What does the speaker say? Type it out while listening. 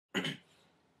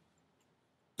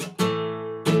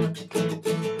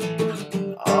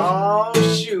Oh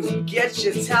shoot, get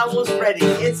your towels ready,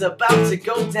 it's about to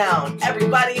go down.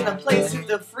 Everybody in a place with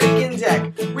the freaking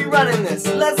deck. We running this,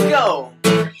 let's go.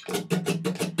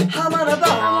 I'm on a boat,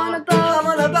 I'm on a boat, I'm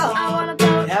on a boat, I'm on a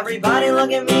boat. Everybody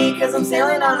look at me cause I'm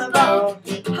sailing on a boat.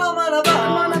 I'm on a boat,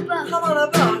 I'm on a boat, I'm on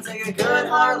a boat. Take a good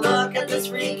hard look at this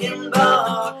freaking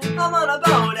boat. I'm on a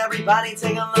boat, everybody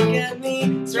take a look at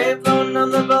me. Straight floating on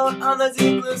the boat on the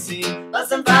deep blue sea. Less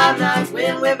than 5 knots,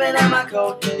 wind whipping at my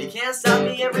coat. You can't stop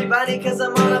me everybody cause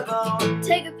I'm on a boat.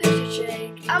 Take a picture,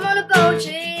 chick, I'm on a boat,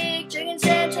 chick. Drinking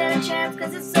sand, champs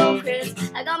cause it's so crisp.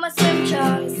 I got my swim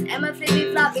trunks and my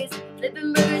flippy floppies.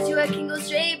 Flipping burgers, you can go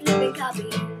straight, flipping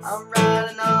copies. I'm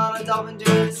riding on a dolphin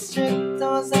doing this trip.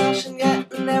 Don't sashing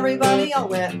yet and everybody all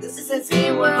wet. This is a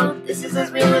sea world, this is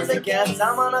as real as it gets.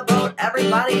 I'm on a boat,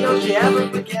 everybody don't you ever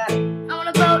forget. I'm on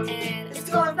a boat and it's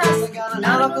going fast. I got a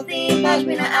nautical theme, match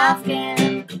me to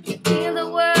Afghan. King of the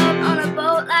world on a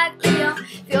boat like Leo.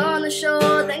 If you're on the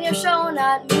shore, then you're showing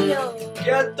not me.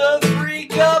 Get the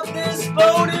freak up, this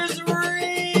boat is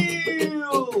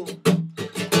real.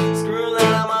 Screw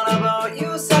that, I'm on a boat,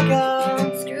 you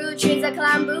sucker. Screw trees that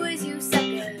climb buoys, you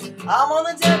sucker. I'm on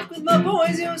the deck with my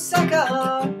boys, you sucker.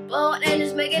 Boat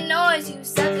engines making noise, you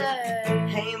sucker.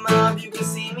 Hey mom, you can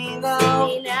see me now.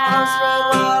 I'm spread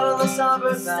wide on the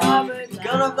starboard bow.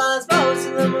 Gonna fly this boat to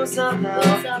the moon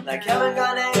somehow. Like Kevin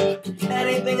Garnett,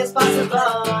 anything is possible.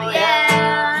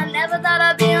 Yeah, I never thought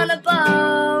I'd be on a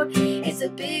boat. It's a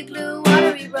big blue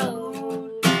watery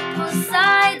road.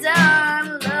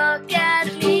 Poseidon, look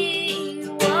at me,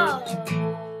 whoa.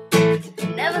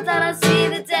 Never thought I'd see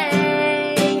the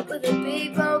day with a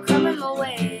big boat coming my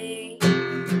way.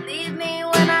 Leave me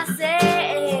when I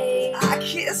say I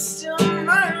kissed a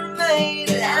mermaid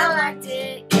and I liked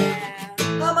it, yeah.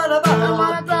 I'm on a boat, I'm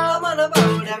on a boat, I'm on a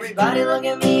boat. Everybody look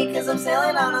at me cause I'm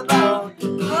sailing on a boat.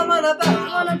 I'm on a boat,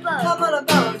 I'm on a boat, I'm on a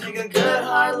boat. Take a good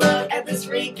hard look at this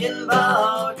freaking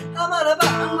boat. I'm on a boat,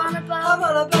 I'm on a boat, I'm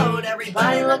on a boat.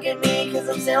 Everybody look at me cause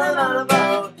I'm sailing on a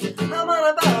boat. I'm on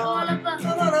a boat, I'm on a boat,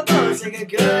 I'm on a boat. Take a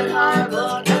good hard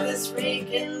look at this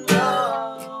freaking